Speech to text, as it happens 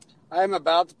I'm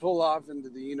about to pull off into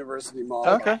the University Mall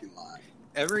parking lot.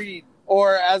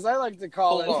 Or, as I like to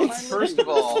call it, first of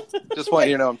all, just want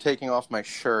you to know I'm taking off my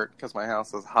shirt because my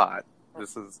house is hot.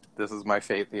 This is my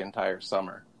fate the entire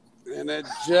summer. And it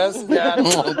just got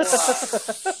hot.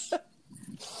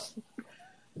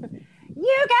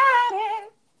 You got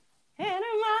it, and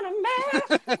I'm on a mess.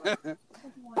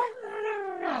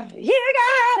 You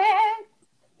got it.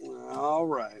 All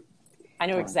right. I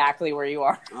know exactly where you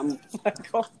are.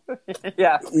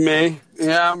 Yeah. Me?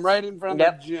 Yeah, I'm right in front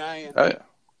of the giant. Oh, yeah.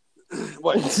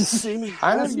 What? You see me?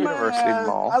 I'm at University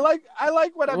Mall. I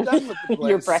like what I've done with the place.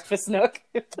 Your breakfast nook.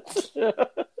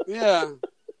 Yeah,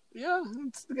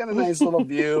 it's got a nice little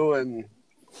view, and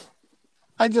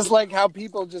I just like how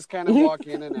people just kind of walk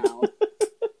in and out.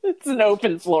 It's an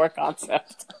open floor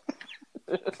concept.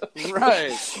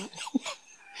 Right.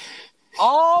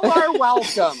 All are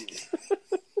welcome.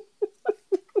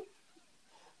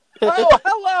 Oh,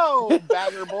 hello,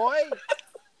 bagger boy.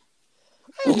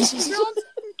 Hey, Mr. Johnson.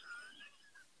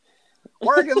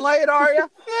 Working late, are you?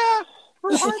 Yeah,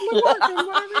 we're hardly working.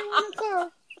 Whatever you want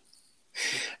to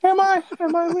say. Am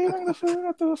I leaving the food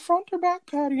at the front or back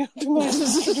patio tonight,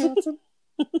 Mr. Johnson?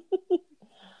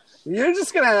 You're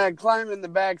just gonna climb in the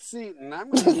back seat, and I'm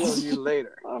gonna deal with you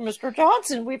later. Oh, Mr.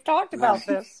 Johnson, we've talked about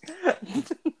this.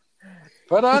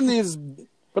 Put on these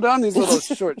little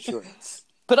short shorts.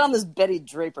 Put on this Betty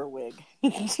Draper wig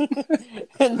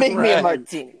and make me a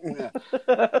martini.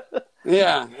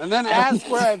 Yeah, and then ask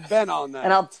where I've been all night.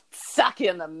 And I'll sock you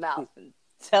in the mouth and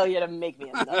tell you to make me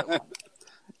another one.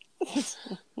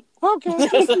 Okay,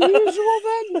 that's the usual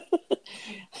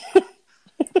then.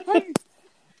 Hey.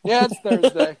 Yeah, it's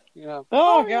Thursday. Yeah.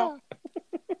 Oh yeah.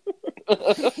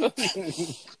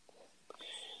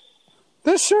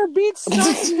 This sure beats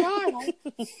Staten Island.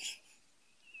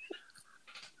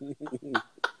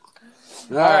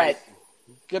 All right.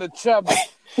 Get a chub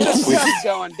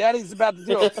going. Daddy's about to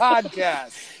do a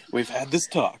podcast. We've had this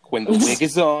talk. When the wig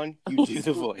is on, you do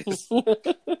the voice.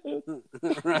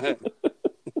 Right.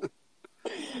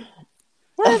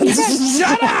 Where have you been?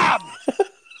 Shut up!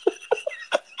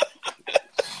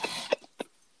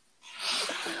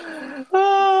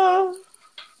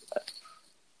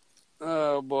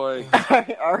 Oh boy!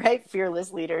 All right,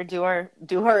 fearless leader, do our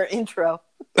intro.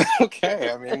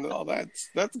 Okay, I mean, well,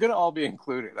 that's gonna all be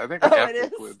incled. I think we have to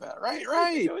include that, right?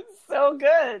 It was so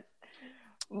good.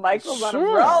 Michael's on a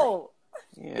roll.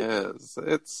 Yes,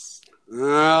 it's.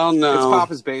 Oh no! It's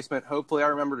Papa's basement. Hopefully, I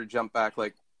remember to jump back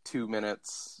like 2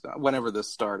 minutes whenever this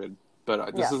started.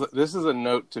 But this is a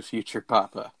note to future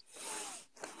Papa.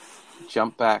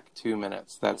 Jump back 2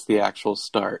 minutes. That's the actual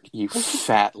start. You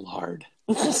fat lard.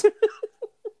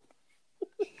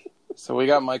 So we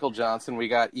got Michael Johnson. We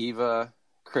got Eva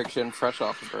Crichton, fresh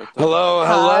off her birthday. Hello.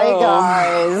 Hi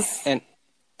guys. And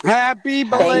happy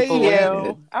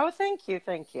belated. Oh, thank you.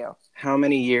 How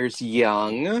many years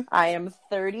young? I am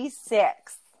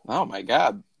 36. Oh my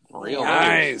God! Real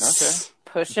nice. Okay.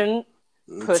 Pushing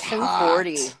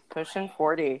 40. Pushing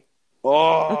 40.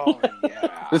 Oh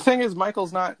yeah. The thing is,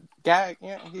 Michael's not gag.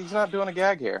 Yeah, he's not doing a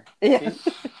gag here. Yeah.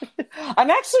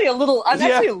 I'm actually a little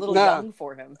young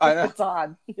for him. I know. It's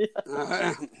odd.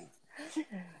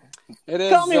 It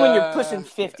is. Call me when you're pushing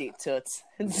 50, toots.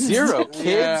 0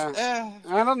 kids. Yeah.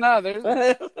 I don't know.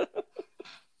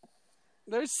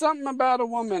 There's something about a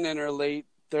woman in her late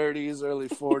 30s, early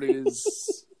 40s,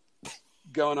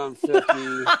 going on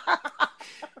 50.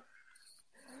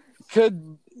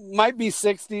 Might be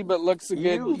 60, but looks a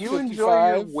good. You 55.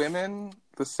 Enjoy your women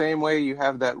the same way you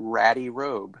have that ratty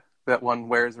robe that one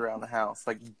wears around the house,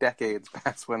 like decades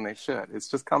past when they should. It's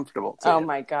just comfortable. Oh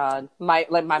my God, my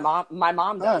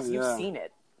mom does. Oh, You've seen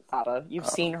it, Papa. You've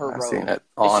seen her robe. I've seen it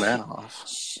on and off.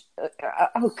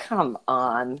 Oh come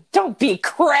on! Don't be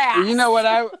crass. You know what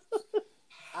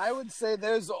I would say?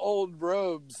 Those old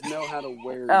robes know how to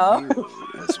wear you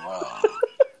as well.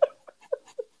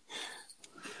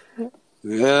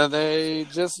 Yeah, they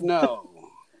just know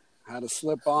how to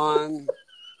slip on,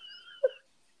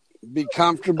 be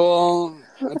comfortable,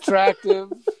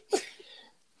 attractive,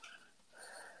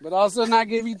 but also not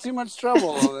give you too much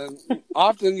trouble. And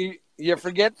often you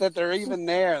forget that they're even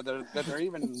there, that they're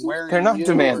even wearing. They're not you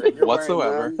demanding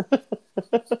whatsoever.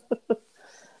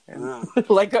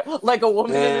 like a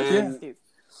woman in her 60s.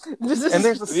 And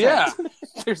there's a scent.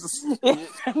 There's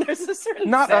a certain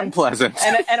not scent unpleasant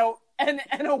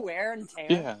and a wear and tear.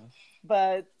 Yeah,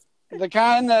 but the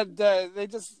kind that they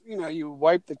just you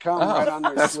wipe the cum right on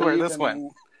their that's sleeve. Where this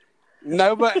went.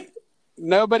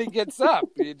 Nobody gets up.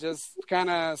 You just kind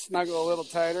of snuggle a little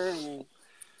tighter and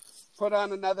put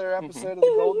on another episode of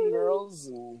the Golden Girls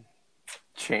and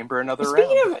chamber another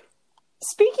round.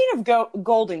 Speaking of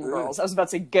Golden Girls, I was about to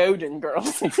say Golden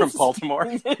Girls. From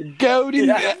Baltimore. Golden.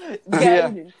 Yeah.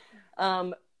 Golden.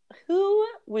 Who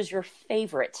was your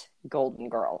favorite Golden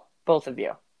Girl? Both of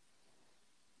you.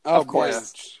 Oh, of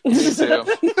course. Me too.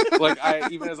 Like,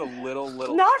 even as a little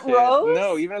Not kid. Rose?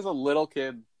 No, even as a little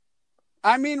kid.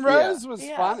 I mean, Rose was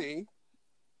funny.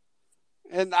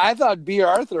 And I thought B.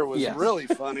 Arthur was really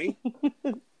funny.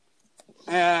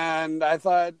 And I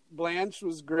thought Blanche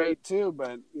was great too.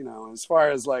 But, you know, as far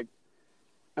as like,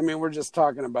 I mean, we're just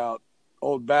talking about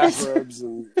old bathrobes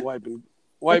and wiping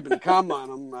cum on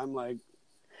them. I'm like,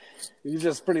 you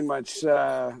just pretty much,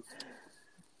 I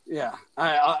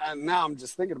now I'm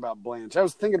just thinking about Blanche. I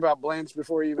was thinking about Blanche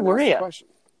before you even asked the question.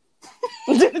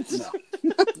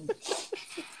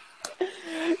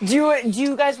 Do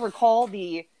you guys recall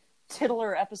the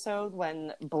titular episode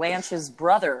when Blanche's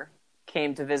brother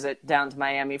came to visit down to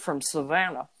Miami from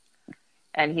Savannah,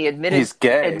 and he admitted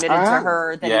to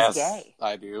her that he's gay?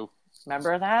 I do.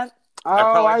 Remember that?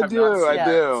 Oh, I do. I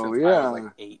was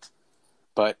like 8.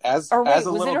 But as a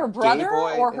little was it her brother gay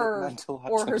boy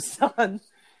or her son?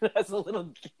 As a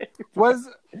little gay boy.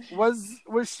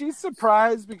 Was she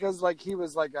surprised because like he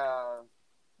was like a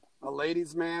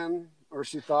ladies' man, or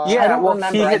she thought? I don't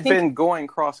remember. He had been going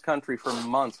cross country for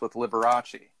months with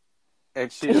Liberace, and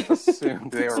she just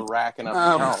assumed they were racking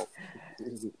up help.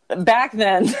 Back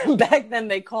then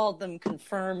they called them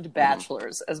confirmed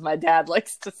bachelors, as my dad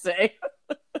likes to say.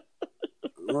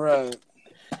 Right.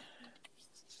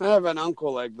 I have an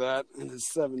uncle like that in his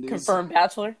 70s. Confirmed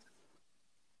bachelor?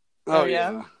 Oh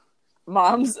yeah.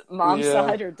 Mom's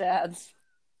side or dad's?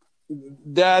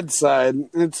 Dad's side.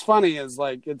 It's funny is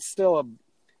like it's still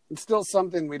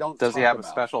something we don't Does he have a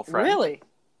special friend? Really?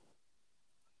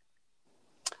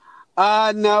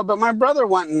 No, but my brother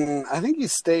went and I think he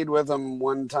stayed with him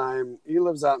one time. He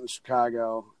lives out in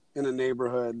Chicago in a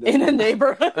neighborhood. In a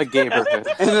neighborhood? A neighborhood.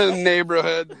 In a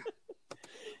neighborhood.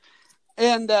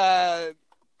 And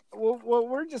what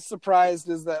we're just surprised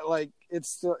is that like it's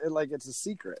still like it's a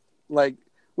secret. Like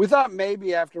we thought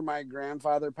maybe after my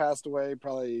grandfather passed away,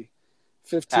 probably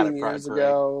 15 years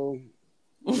ago.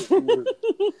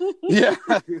 Yeah.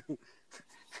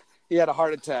 He had a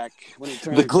heart attack when he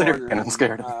turned the glitter cannon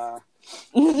scared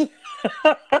him.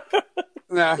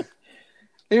 Nah.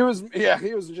 He was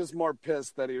just more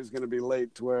pissed that he was going to be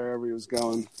late to wherever he was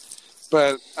going.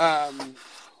 But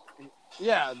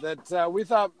we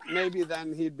thought maybe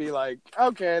then he'd be like,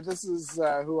 okay, this is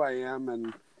who I am,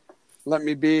 and let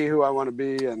me be who I want to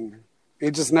be, and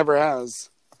he just never has.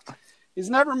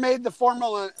 He's never made the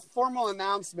formal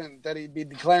announcement that he'd be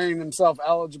declaring himself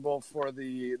eligible for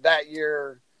that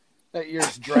year's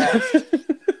draft.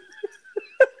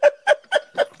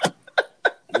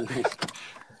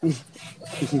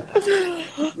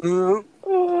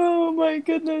 Oh my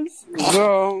goodness.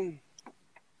 So,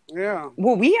 yeah.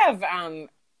 Well, we have I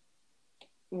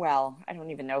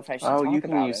don't even know if I should talk about it. Oh, you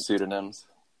can use pseudonyms.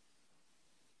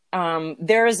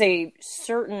 There is a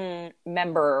certain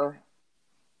member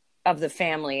of the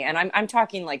family, and I'm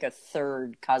talking like a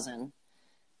third cousin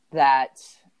that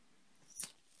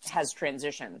has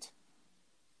transitioned.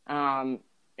 And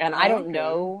I don't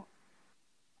know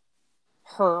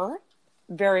her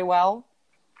very well.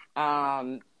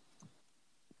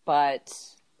 But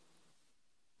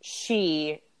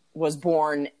she was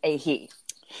born a he.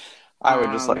 I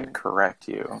would just like to correct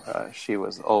you. She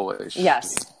was always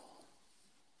yes.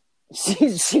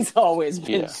 She's always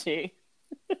been she.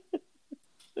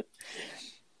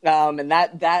 And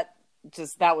that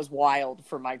was wild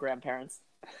for my grandparents.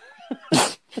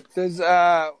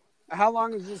 How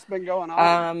long has this been going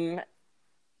on?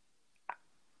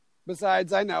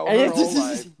 Besides, I know her whole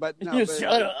life, but no.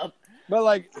 Shut up. But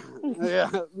like,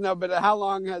 no. But how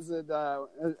long has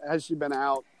she been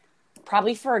out?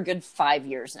 Probably for a good 5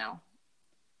 years now.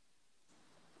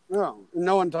 Oh,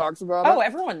 no one talks about it? Oh,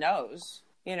 everyone knows.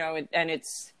 You know,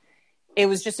 it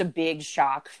was just a big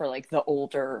shock for like the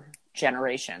older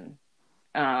generation.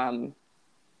 And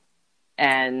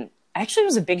actually it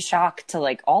was a big shock to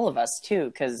like all of us too,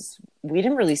 because we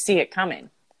didn't really see it coming.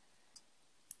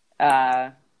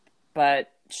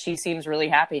 But she seems really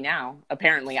happy now,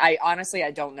 apparently. I honestly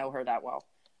don't know her that well.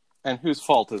 And whose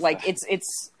fault is like that?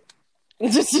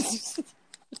 It's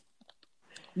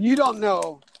You don't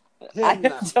know him. I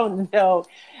don't know.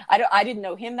 I didn't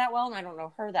know him that well, and I don't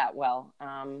know her that well.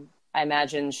 I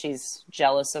imagine she's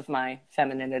jealous of my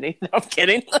femininity. No, I'm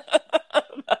kidding.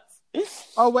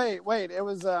 Oh wait! It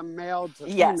was male to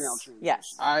female transition.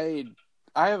 Yes. I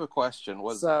have a question.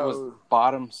 Was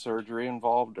bottom surgery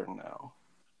involved or no?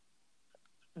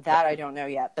 That I don't know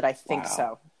yet, but I think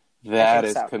so. That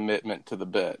is commitment to the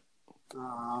bit.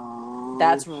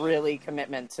 That's really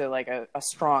commitment to like a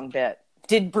strong bit.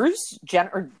 Did Bruce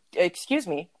Jenner,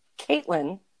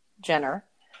 Caitlyn Jenner,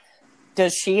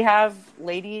 does she have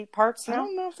lady parts now? I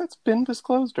don't know if that's been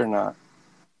disclosed or not.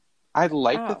 I'd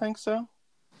like to think so.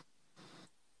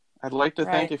 I'd like to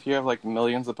think if you have like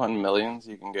millions upon millions,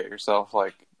 you can get yourself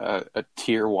like a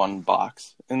tier 1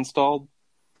 box installed.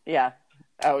 Yeah.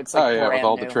 Oh, it's like with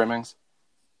all the trimmings.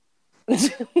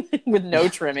 With no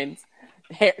trimmings.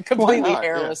 Completely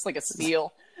hairless, like a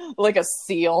seal. Like a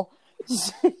seal.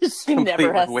 She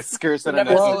never has whiskers and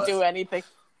never has to do anything.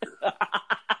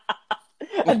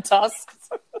 And tusks.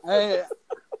 Hey,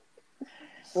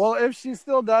 well, if she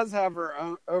still does have her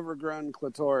own overgrown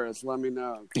clitoris, let me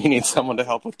know. You need someone to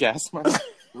help with gas money?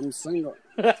 I'm single.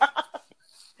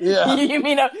 Yeah. You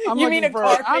mean a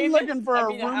car payment? I'm looking for a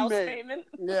roommate. House payment?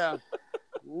 Yeah.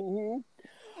 Mm-hmm.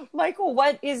 Michael,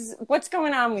 what's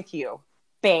going on with you,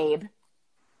 babe?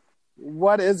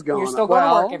 What is going on? You're still going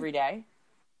to work every day.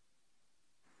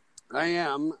 I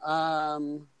am.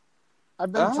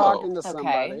 I've been talking to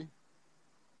somebody.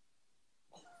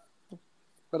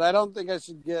 But I don't think I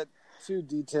should get too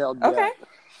detailed yet. Okay.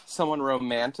 Someone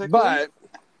romantic? But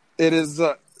it is...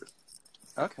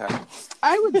 okay.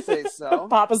 I would say so.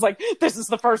 Papa's like, this is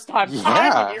the first time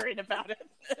I'm hearing about it.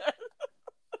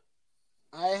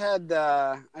 I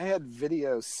had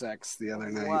video sex the other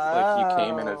night. Wow. Like you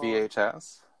came in a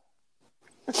VHS?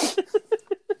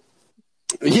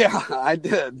 Yeah, I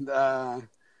did.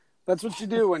 That's what you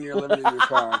do when you're living in your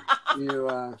car.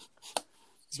 You...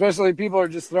 Especially people are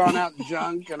just throwing out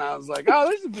junk, and I was like, "Oh,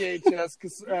 there's a VHS."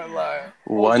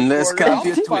 One less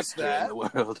computer twister in the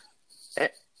world.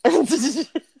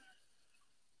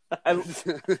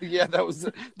 Yeah,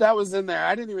 that was in there.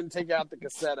 I didn't even take out the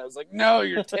cassette. I was like, "No,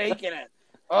 you're taking it.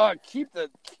 Oh, keep the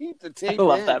tape." I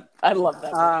love that. I love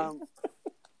that.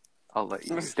 I'll let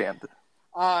you stand it.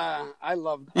 I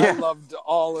loved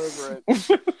all over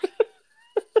it.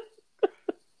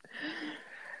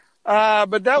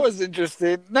 But that was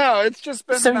interesting. No, it's just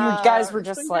been. So you guys were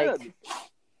just like good.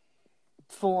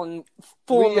 fooling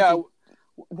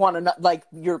one another, like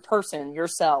your person,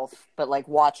 yourself, but like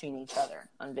watching each other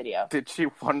on video. Did she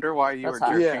wonder why you were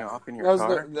jerking off in your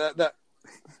car?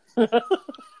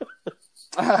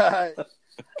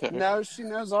 Okay. No, she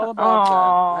knows all about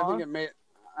that.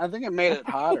 I think it made it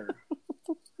hotter.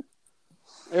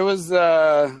 It was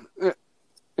the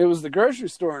grocery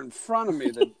store in front of me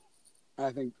that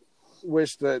I think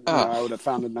wished that I would have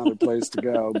found another place to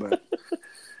go, but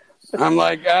I'm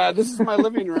like, this is my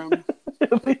living room.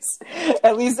 At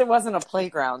least it wasn't a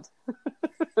playground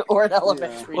or an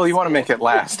elementary. Well, you want to make it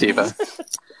last, Eva.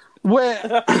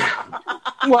 Well,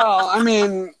 I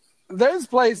mean, those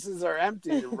places are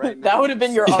empty right now. That would have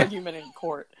been your argument in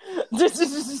court.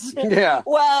 Yeah.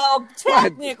 Well,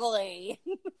 technically.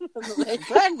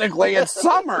 Technically, it's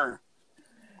summer.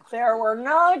 There were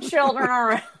no children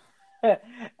around.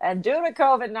 And due to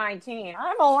COVID-19,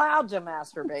 I'm allowed to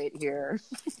masturbate here.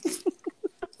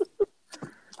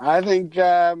 I think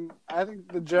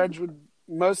the judge would.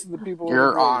 Most of the people.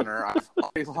 Your Honor, I've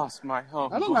already lost my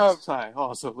home. I don't know. I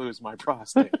also lose my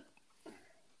prostate.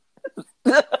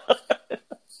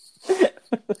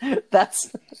 That's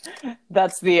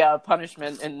the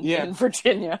punishment in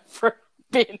Virginia for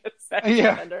being a sex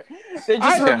offender. They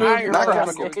just remove your not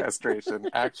prostate. chemical castration,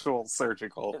 actual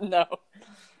surgical. No.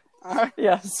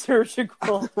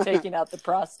 Surgical, taking out the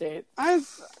prostate.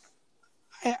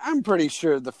 I'm pretty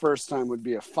sure the first time would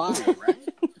be a fine, right?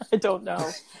 I don't know.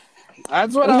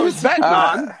 That's what I was betting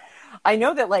on. I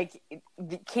know that, like,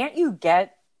 can't you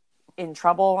get in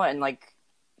trouble and, like,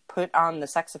 put on the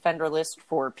sex offender list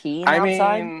for peeing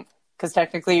outside? Because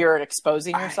technically you're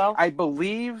exposing yourself? I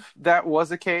believe that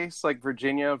was a case, like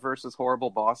Virginia versus Horrible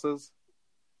Bosses,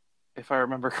 if I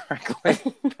remember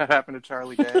correctly. That happened to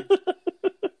Charlie Day.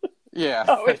 Yeah.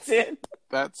 Oh, it did?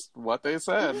 That's what they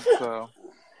said, so...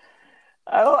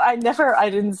 Oh, I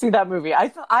didn't see that movie.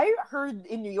 I heard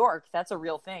in New York that's a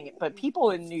real thing, but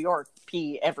people in New York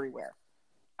pee everywhere.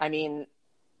 I mean,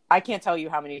 I can't tell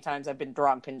you how many times I've been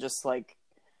drunk and just like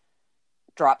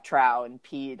dropped trow and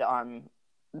peed on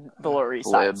the Lower East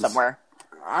Side somewhere.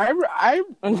 I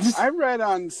read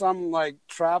on some like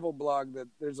travel blog that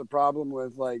there's a problem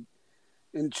with like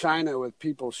in China with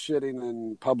people shitting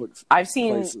in public places. I've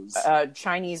seen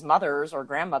Chinese mothers or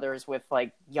grandmothers with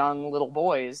like young little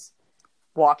boys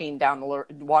walking in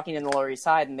the Lower East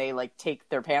Side, and they like take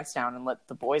their pants down and let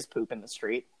the boys poop in the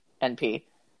street and pee.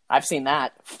 I've seen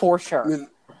that for sure. And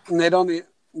they don't even.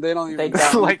 They don't.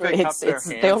 Like they cup their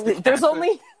hands. There's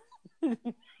only.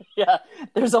 Yeah,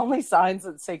 there's only signs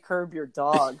that say "curb your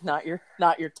dog," not your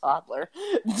toddler.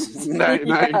 not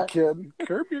your kid.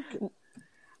 Curb your kid.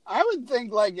 I would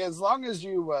think, like, as long as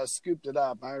you scooped it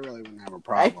up, I really wouldn't have a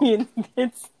problem. I mean,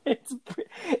 it's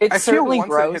I certainly feel once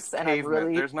gross, it hits and pavement, I'm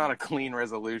really there's not a clean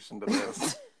resolution to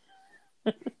this.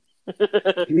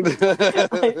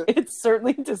 it's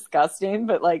certainly disgusting,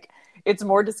 but like it's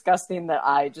more disgusting that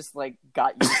I just like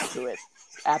got used to it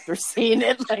after seeing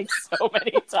it like so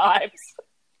many times.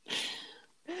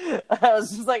 I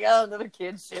was just like, oh, another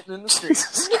kid shitting in the street.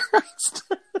 Jesus Christ.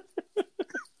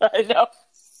 I know.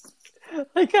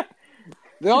 Like,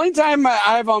 The only time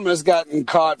I've almost gotten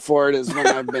caught for it is when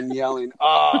I've been yelling,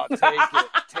 "Oh,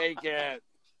 take it."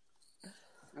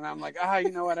 And I'm like,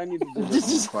 you know what? I need to do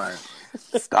this quiet.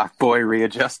 Stock boy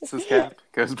readjusts his cap,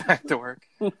 goes back to work.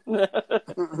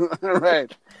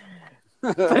 Right.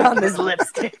 put on this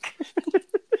lipstick.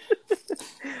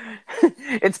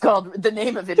 It's called, the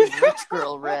name of it is Rich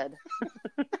Girl Red.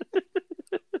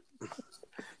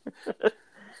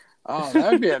 Oh,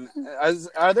 that'd be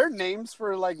are there names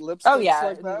for like lipsticks? Oh yeah,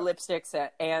 like that? lipsticks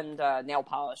and nail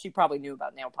polish. You probably knew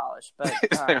about nail polish, but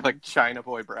They're like China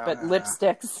Boy Brown. but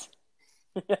lipsticks.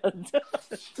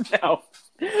 No,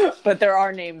 but there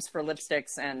are names for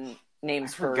lipsticks and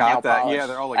names for nail Got that? polish. Yeah,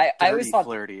 they're all like I dirty, always thought,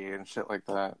 flirty and shit like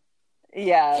that.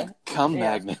 yeah, Cum yeah.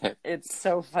 magnet. It's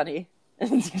so funny.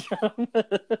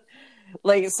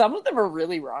 Like some of them are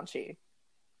really raunchy.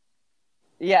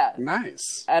 Yeah,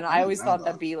 Nice. and I always thought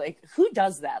that'd be like, who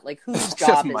does that? Like, whose Just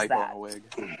job is Michael in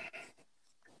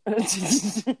that? a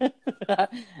wig.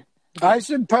 I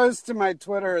should post to my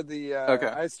Twitter Okay.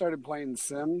 I started playing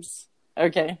Sims,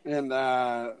 Okay. and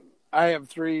I have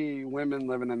 3 women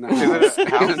living in the Is house. it a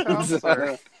house And, house,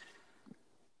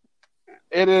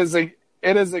 or-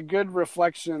 it is a good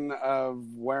reflection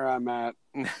of where I'm at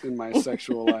in my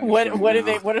sexual life. What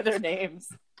right are their names?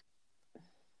 now.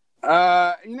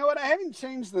 You know what? I haven't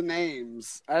changed the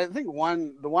names. I think the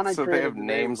one I So created they have today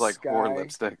names was like Sky, whore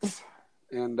lipsticks.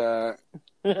 and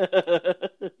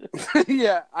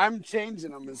yeah, I'm changing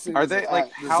them as soon Are as they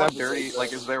like this how episode dirty? goes.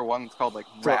 Like, is there one that's called like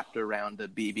wrapped around a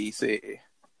BBC?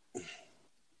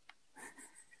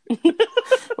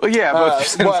 Well, yeah,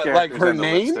 but what, like her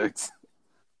name? Lipsticks.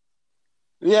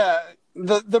 Yeah,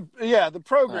 the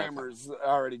programmers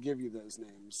already give you those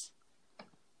names.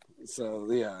 So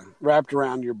yeah, wrapped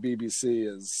around your BBC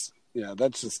is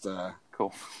that's just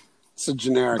Cool. it's a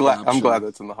generic. I'm option. glad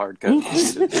that's in the hard cut. You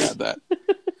didn't add that.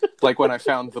 Like when I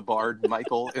found the bard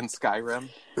Michael in Skyrim,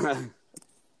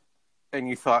 and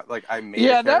you thought like I made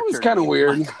Yeah, a that was character kind of named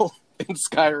weird. Michael in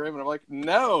Skyrim, and I'm like,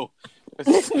 no.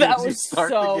 As soon That as you was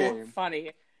start so the game.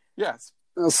 funny. Yes.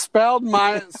 Spelled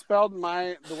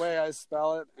the way I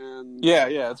spell it, and Yeah,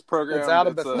 it's programmed. It's out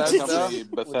of a Bethesda, company,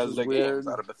 which is Bethesda weird. Games,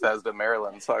 out of Bethesda,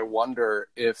 Maryland. So I wonder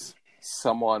if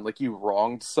someone, like you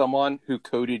wronged someone who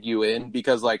coded you in,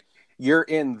 because like you're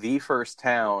in the first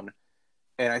town,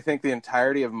 and I think the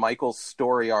entirety of Michael's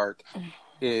story arc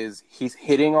is he's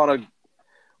hitting on a...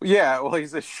 Yeah, well,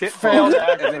 he's a shit Failed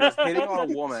and then he's hitting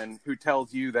on a woman who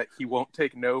tells you that he won't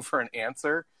take no for an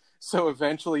answer. So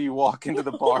eventually you walk into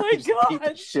the bar Oh my and just beat the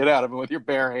God. shit out of him with your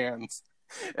bare hands.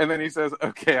 And then he says,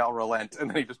 okay, I'll relent. And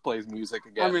then he just plays music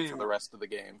again for the rest of the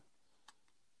game.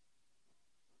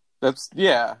 That's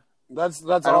that's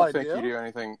I all don't think you do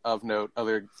anything of note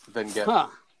other than get... Huh.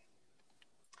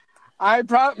 I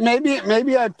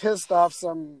maybe I pissed off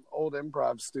some old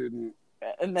improv student.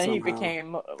 And then he Somehow.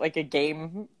 became like a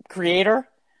game creator.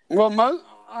 Well,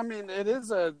 it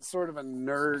is a sort of a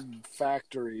nerd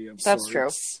factory of That's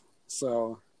sorts.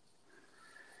 So,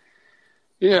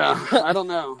 yeah, I don't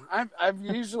know. I've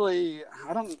usually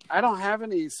I don't have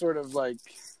any sort of like.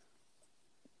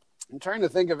 I'm trying to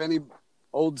think of any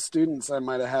old students I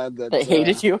might have had that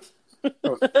hated you.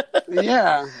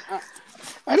 Yeah,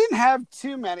 I didn't have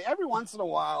too many. Every once in a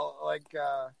while, like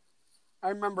I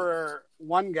remember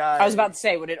one guy. I was about to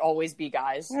say, would it always be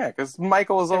guys? Yeah, because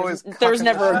Michael was always... There's cucking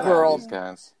never the a shit out of girl. these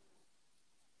guys.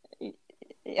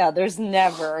 Yeah, there's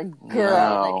never a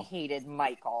girl No. that hated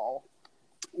Michael.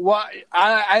 Well,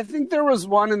 I think there was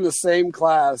one in the same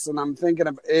class, and I'm thinking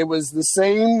of it was the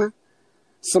same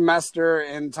semester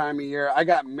and time of year. I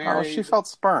got Oh, married, she felt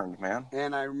spurned, man.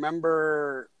 and I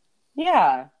remember.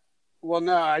 Yeah. Well,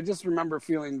 no, I just remember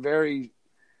feeling very,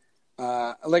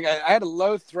 like I had a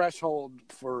low threshold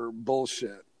for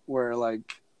bullshit. Where like,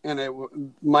 and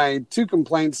my 2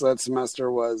 complaints that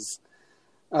semester were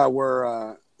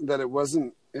that it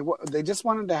wasn't. They just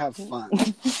wanted to have fun,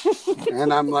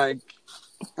 and I'm like,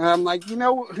 you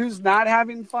know, who's not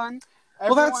having fun?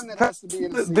 Well, Everyone that has to be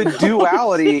in a the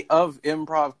duality of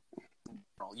improv.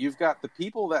 channel. You've got the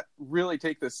people that really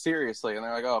take this seriously, and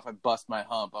they're like, oh, if I bust my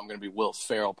hump, I'm going to be Will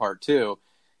Ferrell Part 2.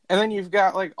 And then you've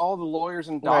got, like, all the lawyers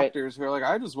and doctors who are like,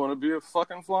 I just want to be a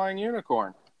fucking flying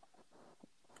unicorn.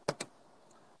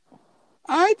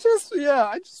 I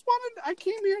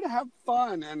came here to have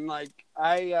fun. And, like,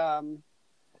 I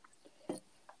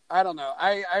don't know.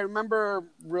 I remember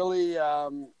really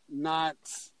not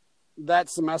that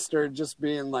semester just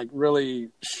being, like,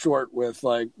 really short with,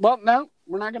 like, well, no,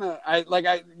 we're not going to.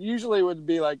 I usually would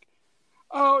be like,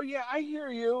 oh, yeah, I hear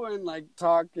you, and, like,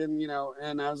 talk, and, you know,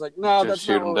 and I was like, no, just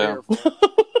that's not what we're here for.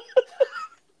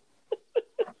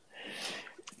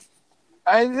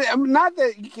 I'm not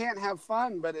that you can't have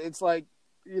fun, but it's like,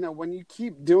 you know, when you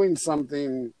keep doing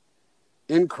something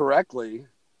incorrectly,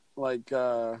 like,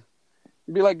 it'd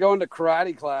be like going to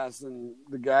karate class and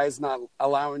the guy's not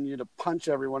allowing you to punch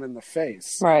everyone in the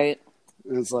face. Right.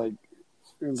 And it's like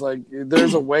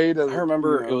there's a way to. I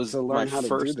remember, you know, it was my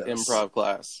first to improv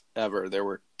class ever. There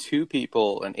were two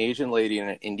people, an Asian lady and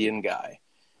an Indian guy.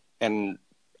 And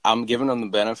I'm giving them the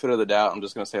benefit of the doubt. I'm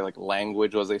just going to say, like,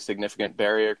 language was a significant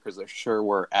barrier because there sure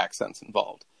were accents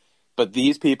involved. But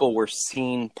these people were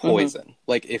scene poison. Mm-hmm.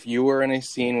 Like, if you were in a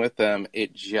scene with them,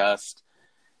 it's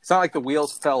not like the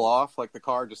wheels fell off, like the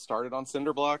car just started on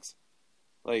cinder blocks.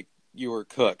 Like, you were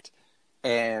cooked.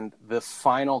 And the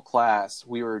final class,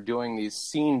 we were doing these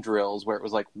scene drills where it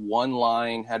was like one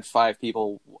line had 5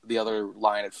 people, the other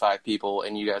line had 5 people,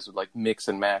 and you guys would, like, mix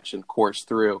and match and course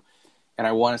through. And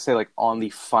I want to say, like, on the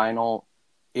final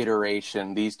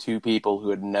iteration, these two people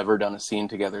who had never done a scene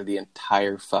together the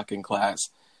entire fucking class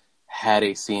had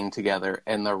a scene together,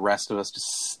 and the rest of us just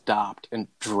stopped and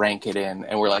drank it in,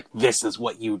 and we're like, this is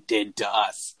what you did to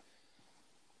us.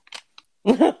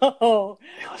 It was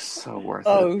so worth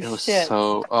it. It was shit.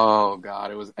 oh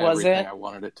god, it was everything I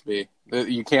wanted it to be.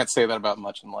 You can't say that about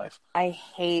much in life. I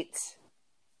hate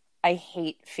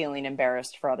feeling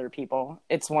embarrassed for other people.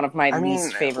 It's one of my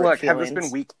least favorite feelings. Had this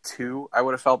been week 2, I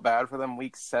would have felt bad for them.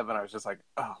 Week 7, I was just like,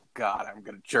 oh god, I'm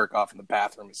gonna jerk off in the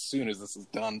bathroom as soon as this is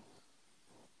done.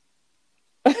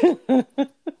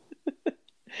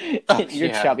 Your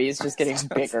chubby is just getting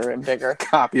bigger and bigger.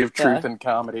 Copy of Truth and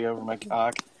Comedy over my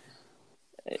cock.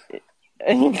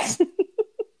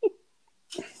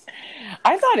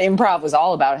 I thought improv was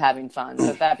all about having fun.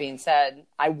 But that being said,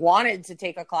 I wanted to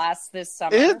take a class this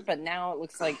summer, but now it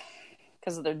looks like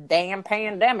because of the damn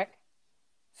pandemic,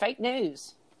 fake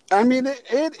news. I mean,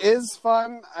 it is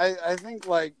fun. I think,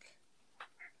 like,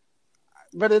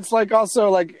 but it's like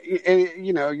also like,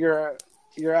 you know, your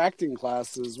acting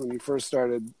classes when you first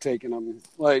started taking them.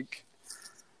 Like,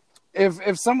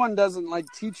 if someone doesn't, like,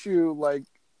 teach you, like,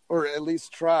 or at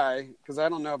least try, because I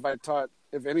don't know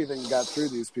if anything got through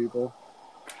these people,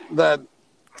 that,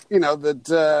 you know,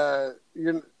 that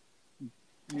you're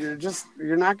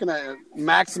not going to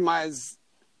maximize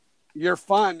your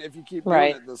fun if you keep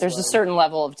doing it this There's way. a certain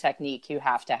level of technique you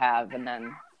have to have, and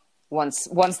then once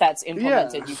that's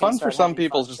implemented, you fun can start for some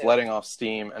people is just too. letting off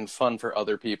steam, and fun for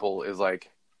other people is like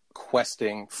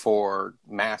questing for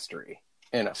mastery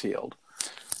in a field.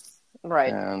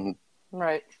 Right. And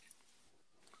right.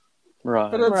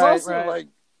 But it's also like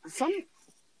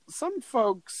some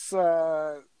folks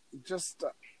just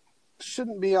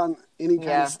shouldn't be on any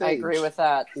kind of stage. I agree with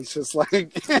that. It's just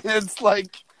like it's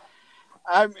like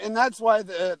and that's why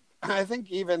I think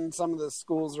even some of the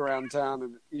schools around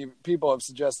town and people have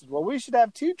suggested, well, we should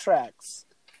have 2 tracks.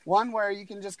 One where you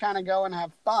can just kind of go and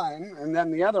have fun, and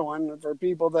then the other one for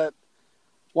people that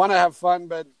want to have fun,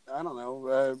 but I don't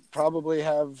know, probably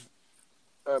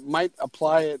might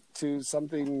apply it to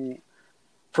something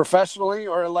professionally,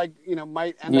 or, like, you know,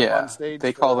 might end up on stage.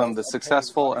 They call them the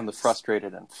successful and the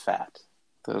frustrated and fat.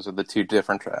 Those are the 2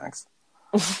 different tracks.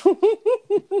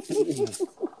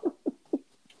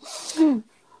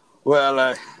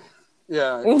 Well,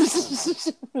 yeah.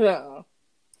 Yeah.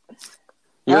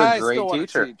 You're a great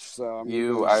teacher. Teach, so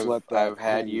I've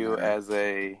had you as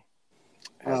a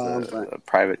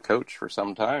private coach for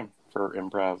some time for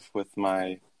improv with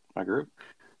my group.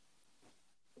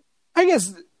 I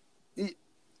guess,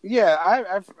 yeah.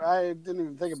 I didn't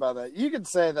even think about that. You could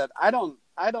say that I don't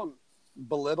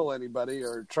belittle anybody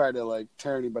or try to, like,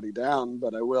 tear anybody down,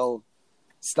 but I will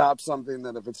stop something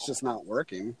that if it's just not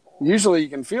working. Usually, you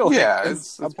can feel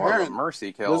it's more of a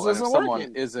mercy kill. And if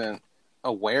someone isn't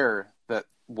aware that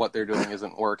what they're doing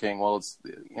isn't working, well, it's,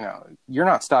 you know, you're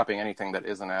not stopping anything that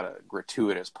isn't at a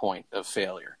gratuitous point of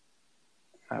failure,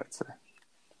 I would say.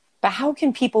 But how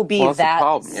can people be that's that the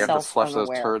problem. You have to flush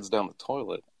self-unaware? those turds down the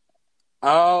toilet.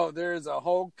 Oh, there's a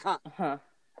whole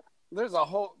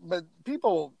but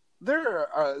people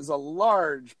is a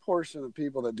large portion of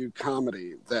people that do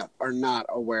comedy that are not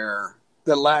aware,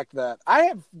 that lack that. I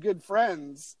have good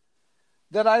friends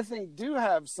that I think do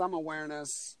have some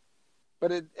awareness,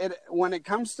 but it when it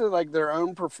comes to like their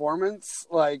own performance,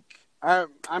 like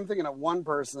I'm thinking of one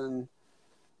person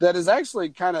that is actually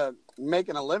kind of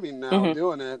making a living now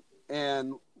doing it,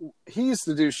 and he used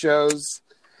to do shows.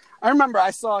 I remember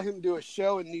I saw him do a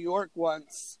show in New York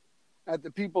once at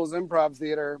the People's Improv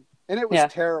Theater, and it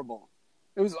was terrible.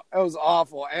 It was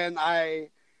awful, and I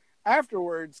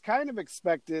afterwards kind of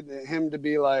expected him to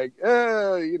be like,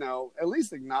 at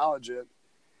least acknowledge it.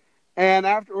 And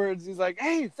afterwards, he's like,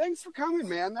 "Hey, thanks for coming,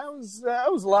 man. That was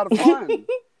a lot of fun."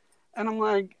 And I'm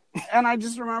like, and I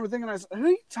just remember thinking, I said, "Who are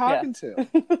you talking to?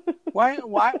 Why?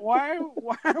 What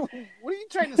are you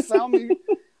trying to sell me?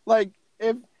 Like,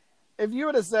 if you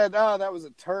would have said, oh, that was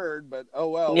a turd, but oh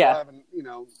well, we'll have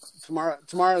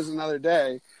tomorrow's another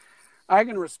day." I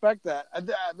can respect that.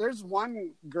 There's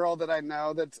one girl that I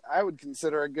know that I would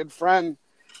consider a good friend.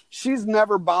 She's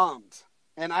never bombed,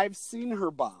 and I've seen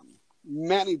her bomb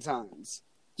many times.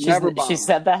 Never bombed. She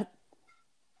said that?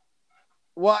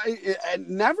 Well,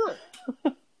 never.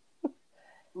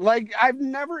 Like, I've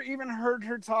never even heard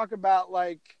her talk about,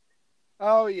 like,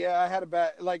 oh yeah, I had a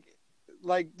bad, like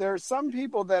there are some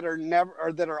people that are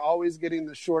that are always getting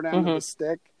the short end of the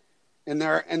stick in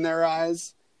their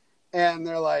eyes, and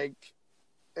they're like,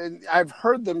 and I've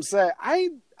heard them say,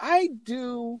 I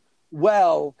do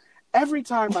well every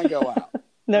time I go out.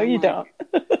 No, you don't.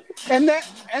 and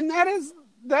that is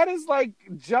like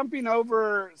jumping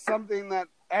over something that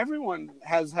everyone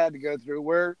has had to go through,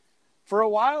 where for a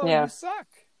while you suck.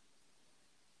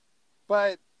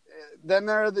 But then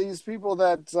there are these people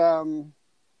that some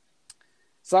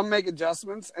make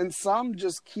adjustments and some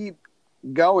just keep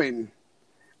going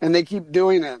and they keep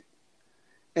doing it.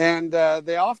 And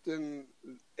they often,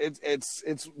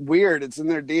 it's weird. It's in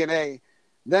their DNA.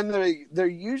 Then they're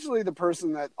usually the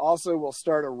person that also will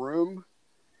start a room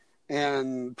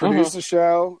and produce a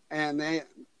show. And they,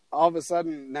 all of a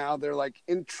sudden now they're like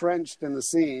entrenched in the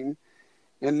scene,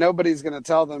 and nobody's going to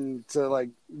tell them to like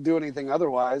do anything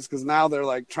otherwise, because now they're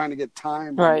like trying to get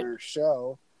time on their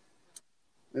show.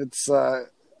 It's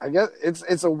I guess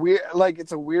it's a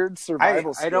weird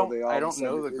survival skill. I don't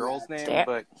know the girl's name,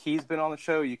 but he's been on the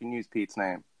show. You can use Pete's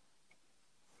name.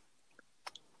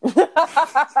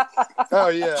 Oh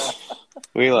yeah,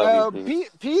 we love you, Pete.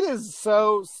 Pete is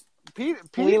so Pete.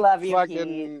 We love you,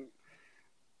 Pete.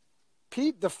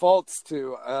 Pete defaults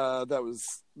to that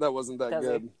wasn't that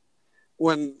good.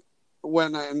 When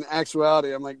in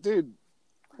actuality, I'm like, dude,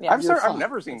 I've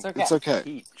never seen it's okay.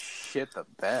 Pete shit the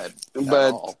bed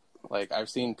at all. Like, I've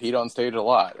seen Pete on stage a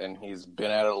lot, and he's been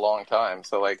at it a long time.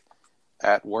 So, like,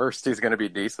 at worst, he's going to be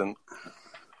decent.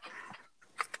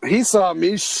 He saw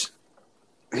me.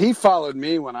 He followed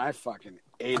me when I fucking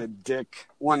ate a dick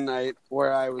one night,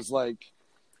 where I was like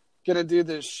going to do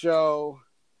this show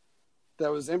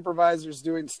that was improvisers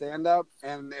doing stand-up,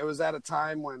 and it was at a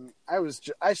time when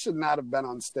I should not have been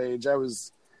on stage. I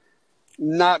was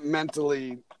not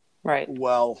mentally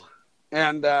well,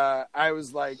 and I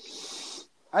was like,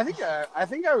 I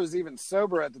think I was even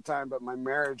sober at the time, but my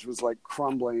marriage was like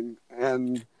crumbling,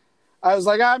 and I was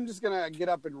like, I'm just gonna get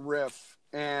up and riff,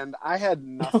 and I had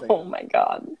nothing. Oh my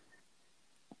god!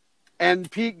 And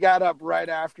Pete got up right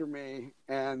after me,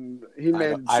 and he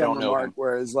made some remark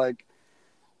where it's like,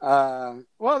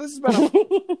 well, this has been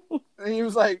he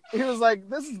was like,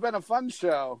 this has been a fun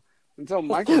show until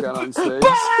Michael got on stage.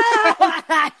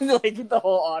 Like the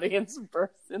whole audience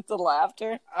burst into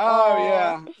laughter. Oh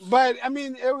yeah, but I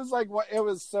mean, it was like it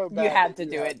was so bad. You had to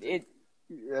do it. It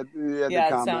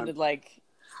sounded like.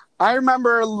 I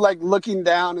remember like looking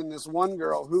down, and this one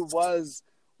girl who was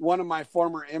one of my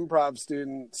former improv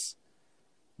students,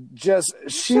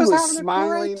 she was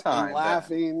smiling and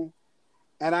laughing.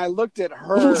 And I looked at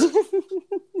her.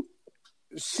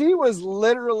 She was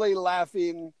literally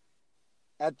laughing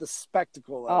at the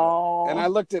spectacle of it. And I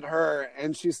looked at her,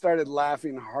 and she started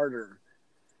laughing harder.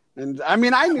 And I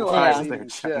mean, I knew I was eating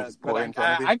shit, but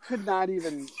I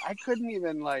couldn't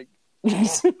even like,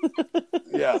 yes.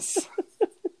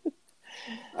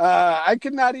 I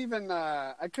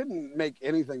couldn't make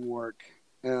anything work.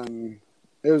 And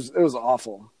it was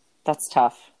awful. That's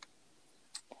tough.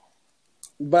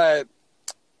 But,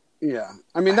 yeah,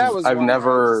 I mean, that was. I've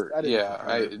never.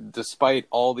 Despite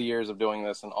all the years of doing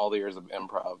this and all the years of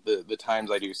improv, the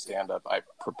times I do stand up, I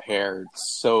prepared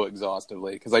so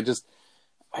exhaustively because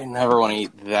I never want to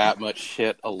eat that much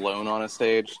shit alone on a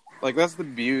stage. Like, that's the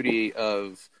beauty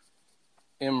of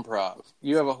improv.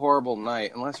 You have a horrible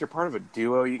night, unless you're part of a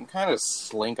duo, you can kind of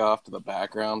slink off to the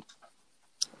background.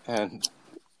 And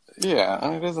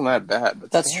yeah, it isn't that bad.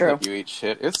 But That's true. You eat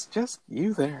shit. It's just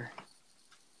you there.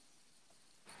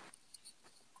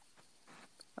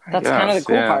 That's kind of the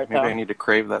cool part, maybe though. I need to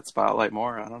crave that spotlight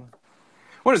more. I don't know.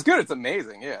 When it's good, it's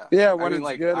amazing. Yeah. Yeah. When I mean,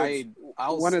 it's good,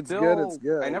 it's good. It's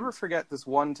good. I never forget this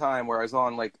one time where I was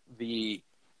on like the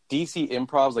DC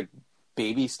Improv's like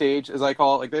baby stage, as I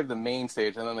call it. Like they have the main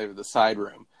stage and then they have the side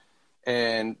room,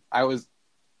 and I was.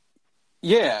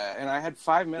 Yeah, and I had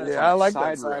 5 minutes on the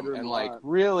side room, and like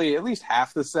really, at least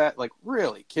half the set, like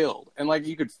really killed, and like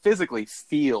you could physically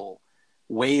feel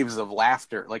waves of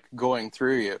laughter like going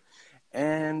through you,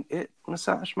 and it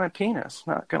massaged my penis.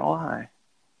 Not gonna lie,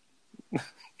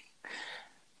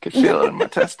 could feel it in my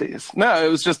testes.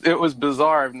 No, it was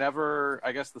bizarre. I've never,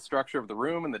 I guess, the structure of the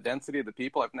room and the density of the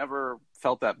people, I've never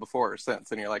felt that before or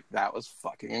since. And you're like, that was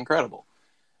fucking incredible.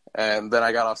 And then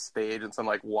I got off stage and some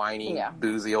like whiny,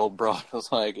 boozy old broad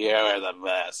was like, "Yeah, we're the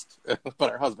best."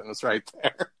 But her husband was right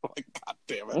there. I'm like, God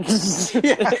damn it.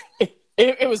 Yeah.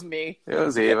 It was me. It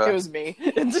was Eva. It was me.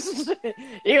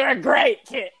 You were great,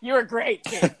 kid. You were great,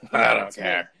 kid. I don't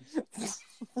care.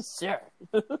 Sure.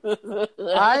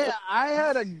 I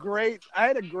had a great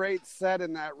set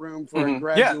in that room for a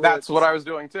graduate. Yeah, that's what I was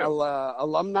doing too.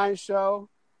 Alumni show.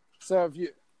 So if you.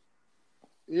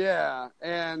 Yeah,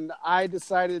 and I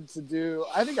decided to do,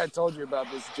 I think I told you about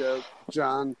this joke,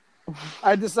 John.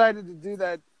 I decided to do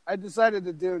that. I decided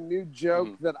to do a new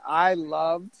joke that I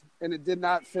loved, and it did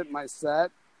not fit my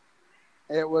set.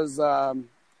 It was,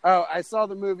 I saw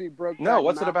the movie Brokeback Mountain. No,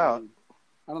 what's it about?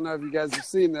 I don't know if you guys have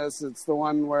seen this. It's the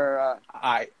one where,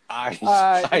 I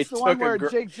took a girl.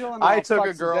 Jake Gyllenhaal I took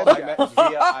a girl I met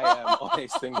via IM on a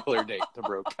singular date to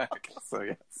Brokeback. So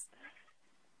yes.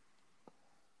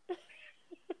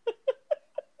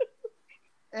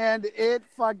 And it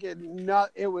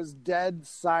it was dead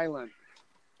silent.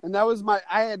 And that was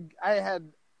I had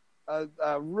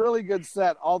a really good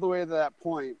set all the way to that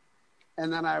point.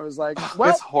 And then I was like, well,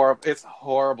 it's horrible. It's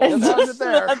horrible. That's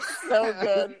there. That's so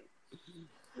good.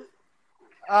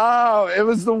 Oh, it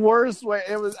was the worst way.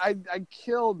 It was, I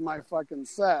killed my fucking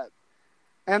set.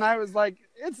 And I was like,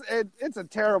 it's a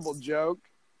terrible joke.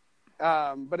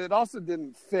 But it also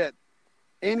didn't fit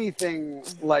anything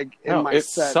like in my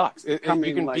set. It sucks. You can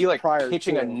be like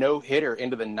pitching to a no-hitter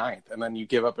into the ninth, and then you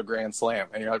give up a grand slam,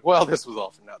 and you're like, well, this was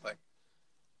all for nothing.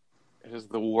 It is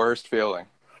the worst feeling.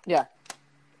 Yeah.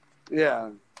 Yeah.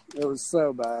 It was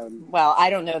so bad. Well, I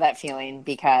don't know that feeling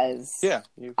because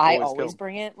I always killed.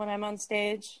 bring it when I'm on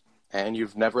stage. And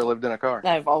you've never lived in a car.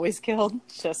 I've always killed.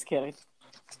 Just kidding.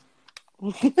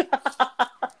 I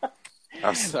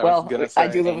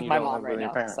do live with my mom right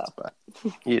now. Parents, but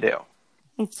you do.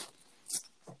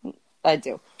 I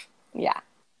do. Yeah.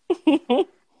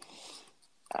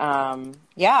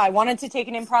 I wanted to take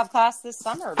an improv class this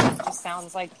summer, but it just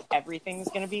sounds like everything's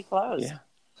going to be closed. Yeah.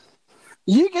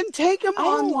 You can take them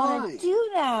online. I don't want to do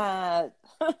that.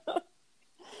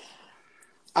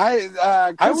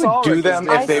 I would do them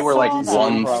if they were like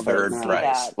 1/3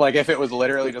 price. Like if it was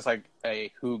literally just like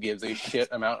a who gives a shit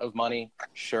amount of money,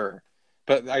 sure.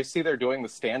 But I see they're doing the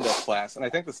stand-up class, and I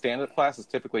think the stand-up class is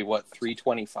typically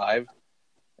 $325,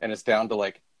 and it's down to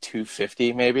like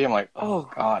 $250 maybe. I'm like, oh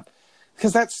god,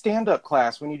 because that stand-up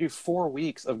class, when you do 4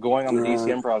 weeks of going on the DC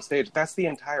Improv stage, that's the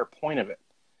entire point of it.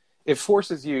 It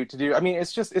forces you to do. I mean,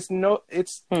 it's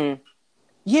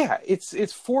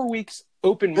 4 weeks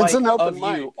open mic of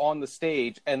you on the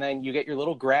stage, and then you get your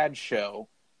little grad show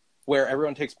where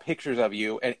everyone takes pictures of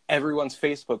you, and everyone's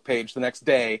Facebook page the next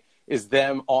day is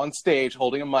them on stage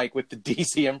holding a mic with the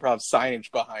DC Improv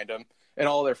signage behind them, and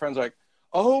all their friends are like,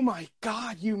 "Oh my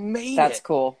god, you made it!" That's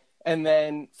cool. And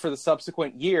then for the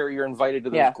subsequent year, you're invited to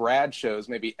those grad shows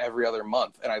maybe every other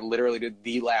month. And I literally did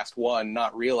the last one,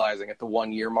 not realizing at the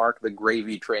 1 year mark, the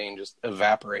gravy train just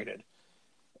evaporated.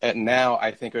 And now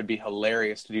I think it would be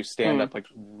hilarious to do stand-up like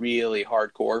really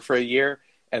hardcore for a year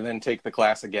and then take the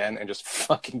class again and just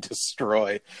fucking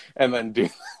destroy and then do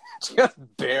just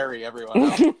bury everyone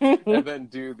else and then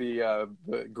do the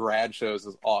grad shows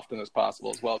as often as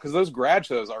possible as well. Because those grad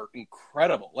shows are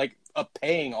incredible. Like a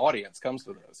paying audience comes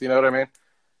to those. You know what I mean?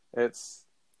 It's...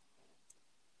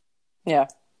 Yeah.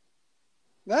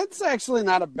 That's actually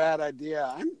not a bad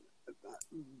idea.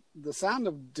 The sound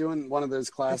of doing one of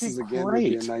those classes again would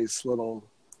be a nice little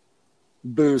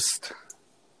boost.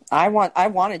 I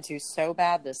wanted to so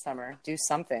bad this summer do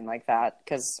something like that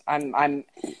because I'm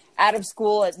out of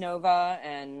school at Nova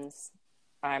and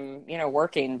I'm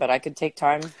working, but I could take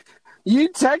time. You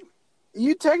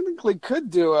technically could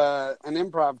do an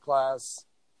improv class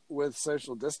with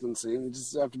social distancing. You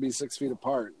just have to be 6 feet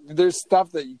apart. There's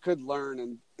stuff that you could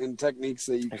learn and techniques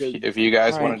that you could. If you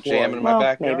guys want to jam in my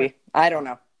backyard, maybe. I don't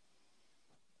know.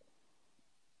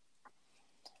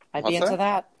 I'd be What's into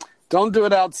that. Don't do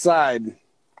it outside.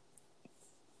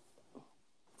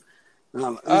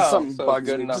 Something so bugs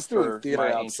good me. enough Just do for a theater my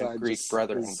outside. ancient Greek just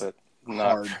brethren, is but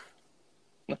not hard.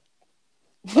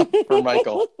 for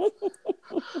Michael.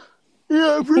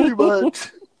 Yeah, pretty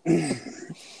much.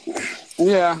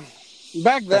 Yeah.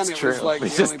 Back then That's it true. was like we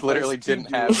the just only literally place to didn't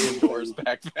do have anything. indoors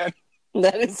back then.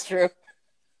 That is true.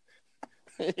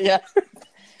 Yeah.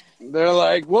 They're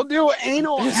like, we'll do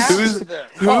anal after this.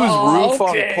 Whose Oh, roof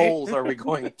okay. on poles are we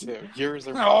going to? Yours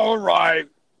or mine? All right.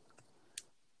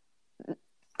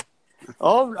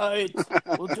 All right.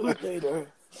 We'll do it later.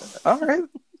 All right.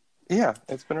 Yeah,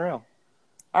 it's been real.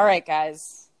 All right,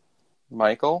 guys.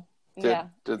 Michael? Yeah.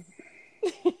 Good.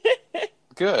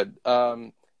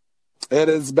 It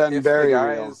has been If very the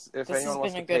real. guys, if This anyone has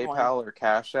wants been to a good PayPal or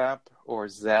Cash App or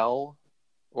Zelle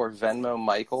or Venmo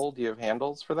Michael, do you have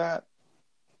handles for that?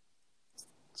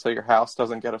 So your house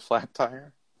doesn't get a flat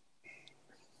tire?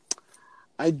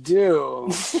 I do.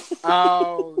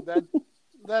 Oh,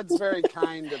 that's very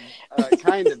kind of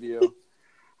you.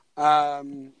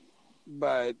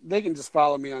 But they can just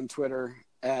follow me on Twitter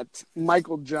at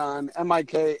Michael John,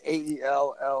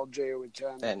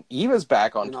 MIKAELLJOHN. And Eva's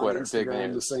back on And Twitter. Big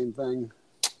Instagram, news. the same thing.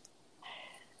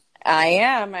 I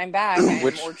am. I'm back.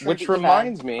 Which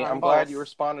reminds me, I'm glad you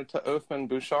responded to Othman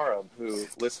Boucharab, who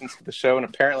listens to the show and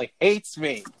apparently hates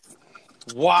me.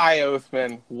 Why,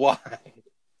 Othman? Why?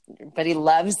 But he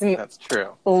loves me. That's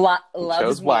true. Loves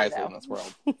Chose me, wisely though. in this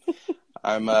world.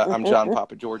 I'm John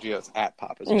Papa Giorgio. It's at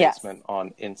Papa's Yes. Basement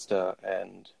on Insta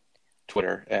and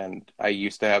Twitter. And I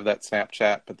used to have that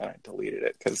Snapchat, but then I deleted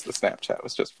it because the Snapchat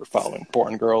was just for following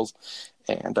porn girls,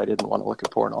 and I didn't want to look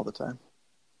at porn all the time.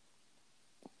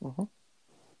 Mm-hmm.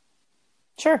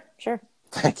 Sure.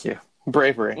 Thank you.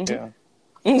 Bravery.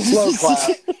 Mm-hmm. Yeah. Slow clap.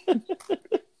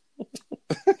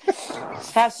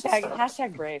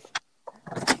 Hashtag brave.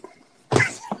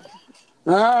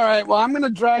 All right. Well, I'm going to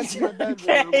drive to my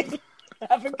bedroom. Okay.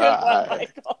 Have a good one,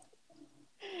 Michael.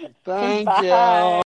 Thank Bye. you.